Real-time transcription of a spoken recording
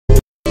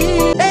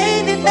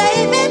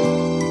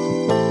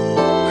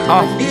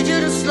Need you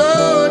to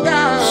slow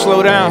down.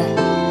 Slow down.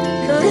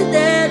 Cause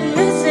that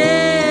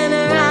missing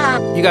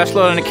around. You gotta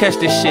slow down to catch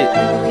this shit.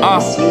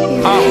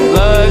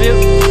 Love you.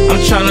 I'm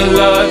tryna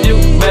love you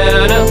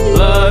better.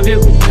 Love you.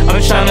 I'm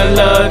tryna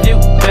love you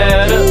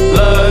better.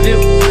 Love you.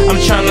 I'm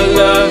tryna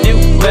love you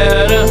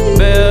better.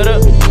 Better.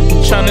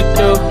 I'm tryna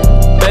do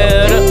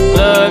better.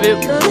 Love you.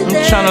 I'm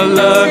tryna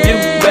love you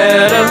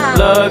better.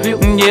 Love you.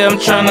 Yeah, I'm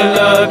tryna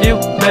love you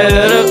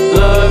better.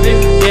 Love you.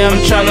 Yeah, I'm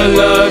tryna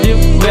love you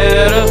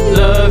better.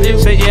 Love you.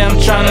 Say yeah, I'm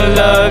tryna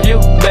love you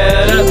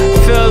better.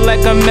 Feel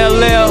like I'm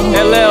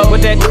LL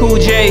with that Cool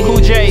J.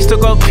 Still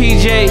go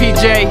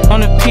PJ on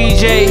the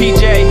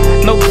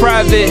PJ. No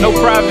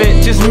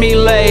private, just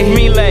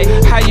melee.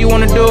 How you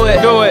wanna do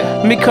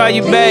it? Me call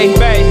you bae.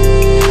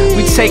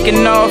 We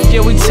taking off,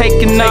 yeah, we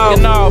taking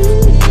off.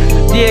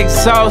 The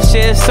exhaust,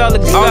 yeah, it's all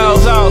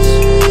exhaust.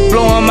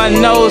 Blow on my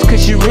nose,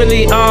 cause you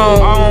really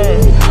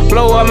on.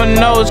 Blow on my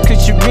nose,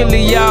 cause you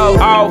really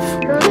off.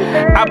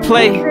 I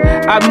play,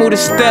 I move the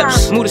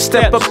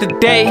step up the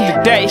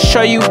day.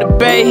 Show you the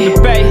bay,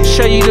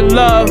 show you the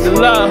love.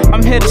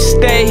 I'm here to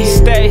stay.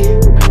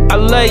 I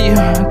love you,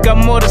 got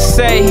more to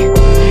say.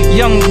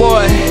 Young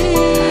boy,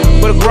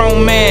 with a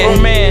grown man.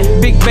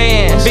 Big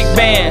bands,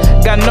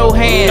 got no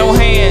hands.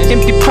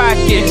 Empty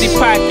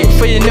pocket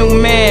for your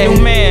new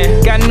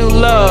man. Got new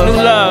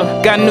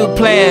love, got new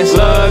plans.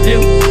 Love you,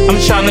 I'm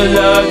tryna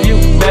love you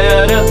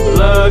better.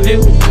 Love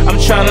you, I'm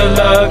tryna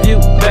love you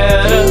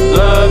better.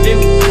 Love you,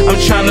 I'm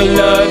tryna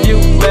love you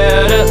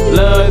better.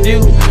 Love you,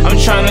 I'm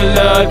tryna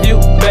love you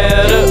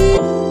better.